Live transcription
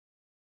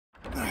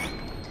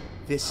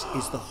This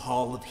is the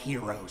Hall of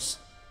Heroes,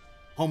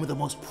 home of the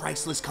most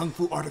priceless kung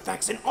fu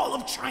artifacts in all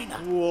of China.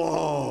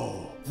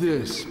 Whoa!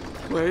 This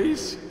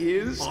place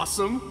is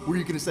Awesome? You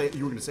were gonna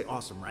say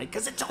awesome, right?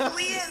 Because it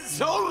totally is!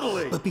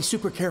 totally. But be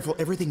super careful,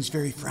 everything's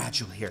very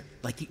fragile here,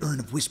 like the Urn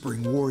of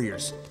Whispering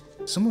Warriors.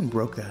 Someone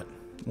broke that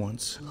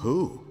once.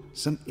 Who?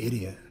 Some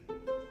idiot.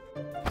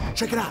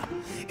 Check it out!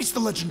 It's the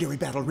legendary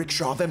battle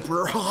rickshaw of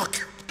Emperor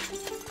Hawk!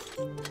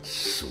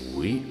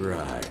 Sweet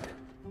ride.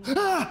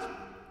 Ah!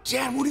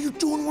 Dad, what are you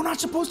doing? We're not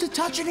supposed to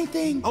touch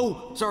anything!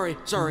 Oh, sorry.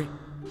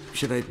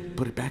 Should I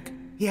put it back?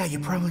 Yeah, you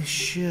probably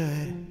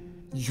should.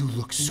 You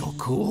look so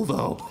cool,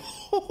 though.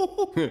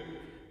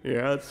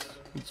 Yeah,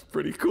 it's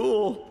pretty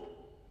cool.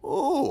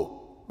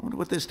 Oh, I wonder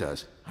what this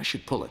does. I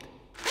should pull it.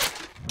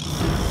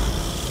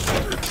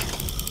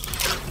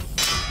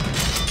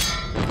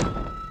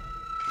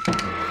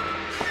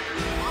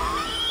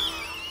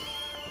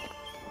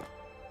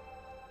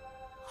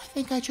 I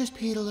think I just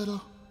peed a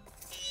little.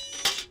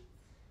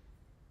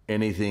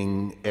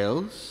 Anything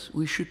else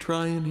we should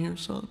try in here,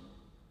 son?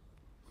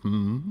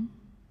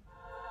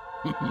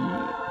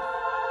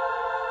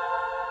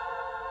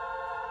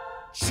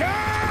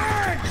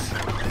 Charge!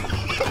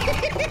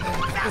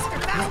 Faster!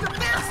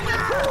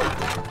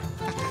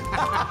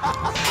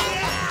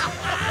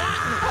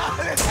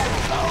 This is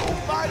so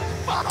much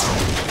fun!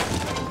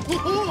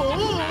 Here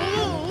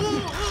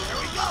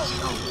we go!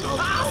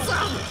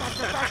 Awesome!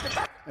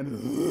 Faster!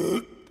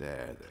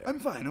 There. I'm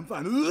fine.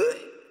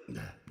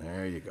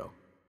 There you go.